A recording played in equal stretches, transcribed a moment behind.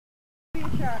Be a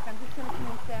shark. I'm just going to come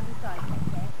and stand beside you,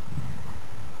 okay?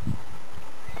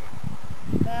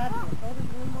 That's it. Hold it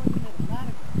a little more in the middle.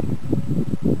 That'll go.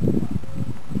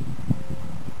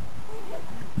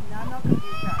 No, I'm not going to be a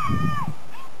shark.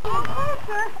 Oh,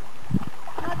 closer.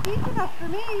 Not deep enough for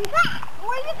me.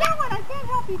 Where are you going? I can't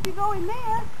help you if you go in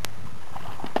there.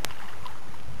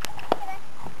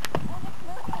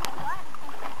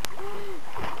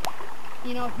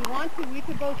 You know, if you want to, we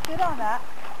could both sit on that.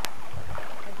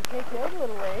 I could take you out a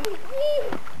little way.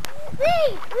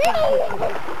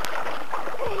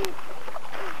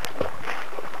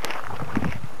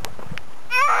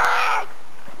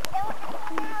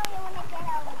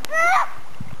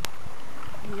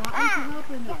 You want me to help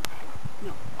or no?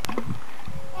 No.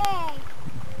 Hey,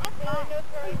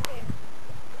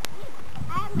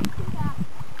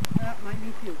 That might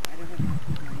be cute. I don't have my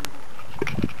shoes on either.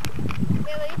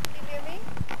 Billy, can you hear me?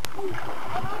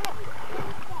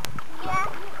 Yeah.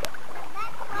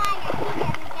 That's fine. I think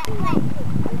I can get wet.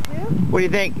 What do you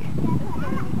think?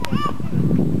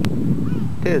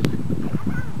 Tiz,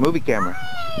 movie camera.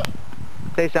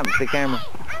 Say something to the camera.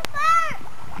 I'm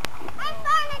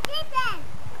far in the deep end.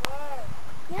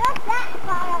 You're not that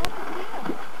far out of the deep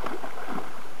end.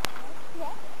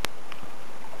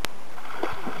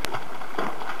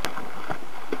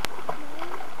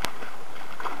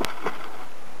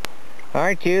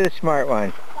 Aren't you the smart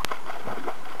one?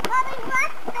 Mommy,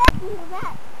 what's this?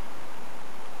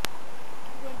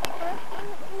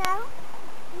 No,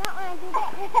 not when I do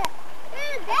that.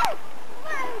 Do this.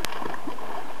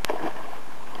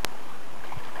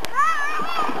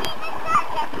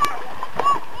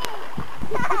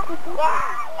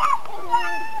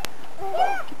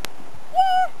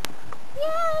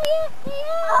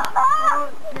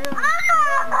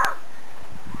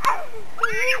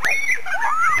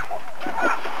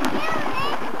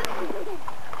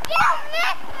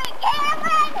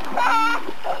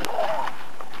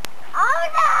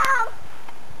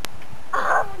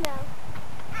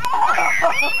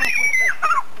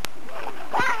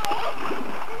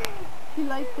 She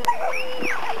likes it.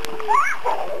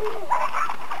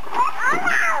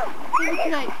 Maybe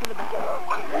tonight for the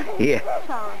best. Yeah.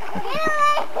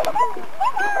 Shower.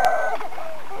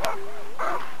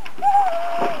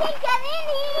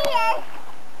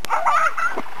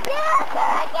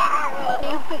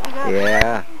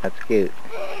 Yeah, that's cute.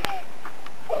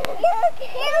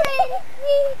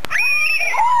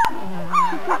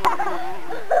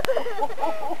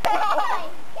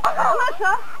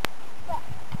 Melissa!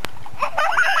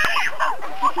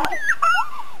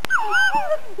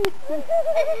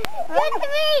 Good to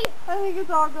me! I think it's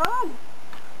all gone.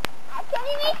 Can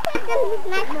you make some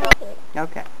nice cookies?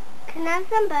 Okay. Can I have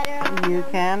some butter on You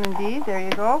them? can indeed. There you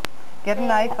go. Get a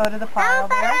knife out of the I pile want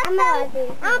butter there.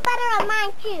 on butter on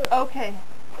mine too. Okay.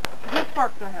 This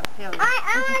spark don't have Haley.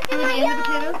 I want to do my in the yellow.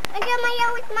 potatoes? I do my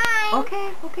yellow with mine. Okay.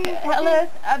 Liz,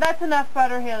 that's enough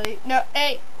butter, Haley. No,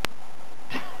 hey.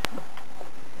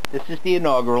 This is the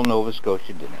inaugural Nova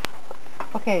Scotia dinner.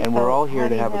 Okay. And so we're all here how to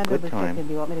do you have a handle good the time. chicken?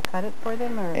 Do you want me to cut it for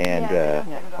them, or? And Yeah.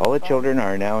 all the children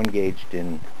are now engaged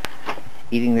in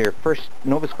eating their first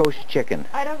Nova Scotia chicken.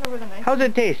 I don't know where the knife. How's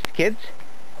it taste, kids?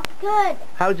 Good.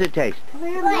 How's it taste?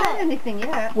 They haven't done anything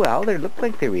yet. Well, they look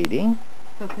like they're eating.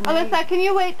 So Alyssa, can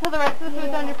you wait till the rest of the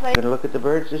food's on your plate? Gonna look at the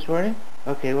birds this morning?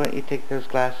 Okay, why don't you take those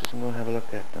glasses and we'll have a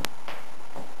look at them.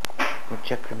 We'll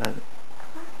check them out.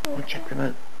 We'll check them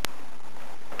out.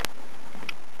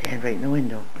 Stand right in the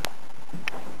window.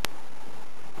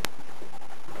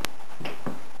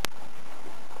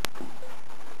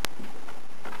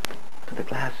 Put the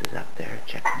glasses up there,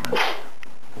 check them out.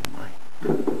 Oh my.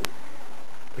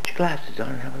 Put your glasses on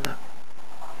and have a look.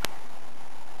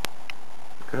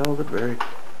 Look at all the birds.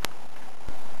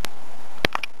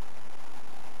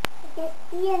 I can't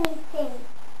see anything.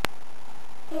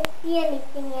 I can't see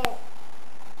anything yet.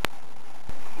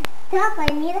 Stop, I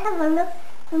need to have a look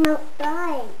from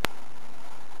outside.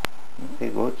 Okay,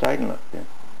 go outside and look then.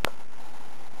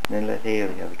 Then let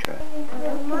Haley have a try.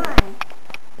 Come on.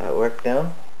 That work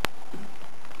down?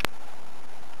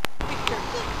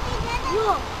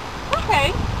 Look.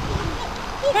 Okay.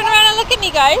 Turn around and look at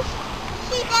me, guys.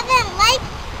 She doesn't like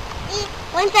me.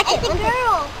 1 second. It's a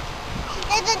girl. She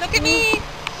doesn't. Look at me.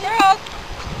 Girls.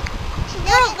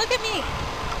 Girls, look at me.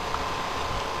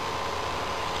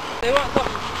 They want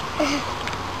something.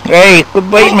 Hey, quit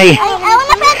biting me. I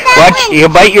want to pet that Watch, one. you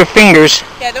bite your fingers.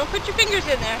 Yeah, don't put your fingers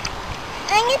in there.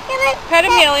 I'm just gonna Pet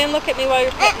him, Haley, and look at me while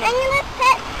you're petting I'm him. gonna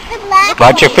pet the black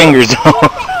Watch your one. fingers. I'm gonna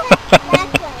pet the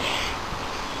black one.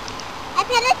 I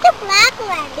petted the black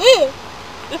one. Ooh.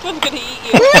 This one's gonna eat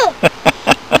you. Ooh.